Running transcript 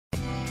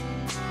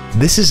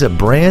This is a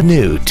brand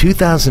new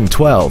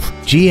 2012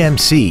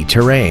 GMC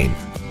Terrain.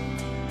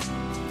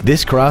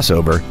 This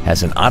crossover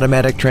has an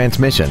automatic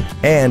transmission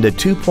and a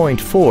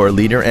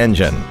 2.4-liter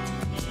engine.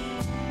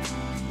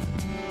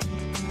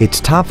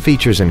 Its top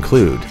features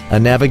include a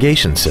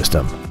navigation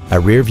system, a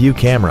rear-view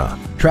camera,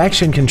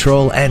 traction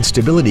control and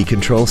stability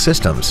control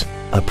systems,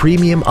 a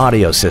premium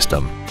audio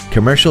system,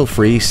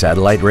 commercial-free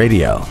satellite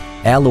radio,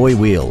 alloy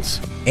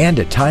wheels, and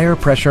a tire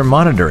pressure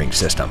monitoring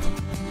system.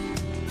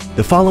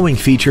 The following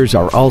features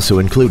are also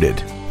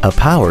included: a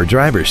power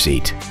driver's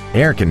seat,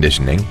 air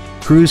conditioning,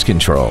 cruise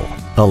control,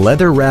 a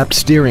leather-wrapped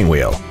steering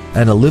wheel,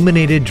 an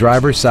illuminated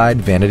driver's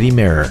side vanity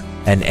mirror,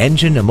 an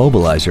engine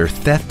immobilizer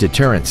theft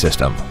deterrent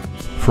system,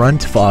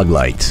 front fog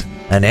lights,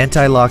 an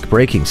anti-lock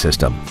braking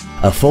system,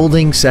 a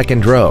folding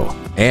second row,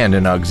 and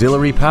an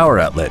auxiliary power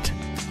outlet.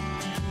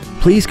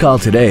 Please call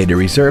today to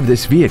reserve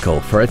this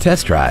vehicle for a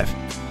test drive.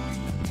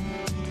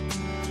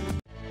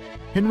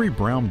 Henry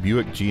Brown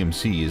Buick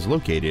GMC is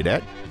located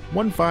at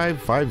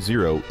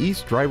 1550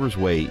 East Drivers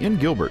Way in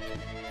Gilbert.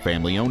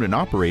 Family owned and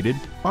operated,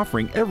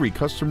 offering every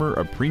customer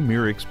a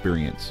premier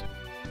experience.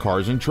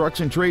 Cars and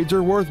trucks and trades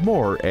are worth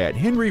more at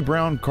Henry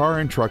Brown Car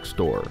and Truck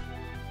Store.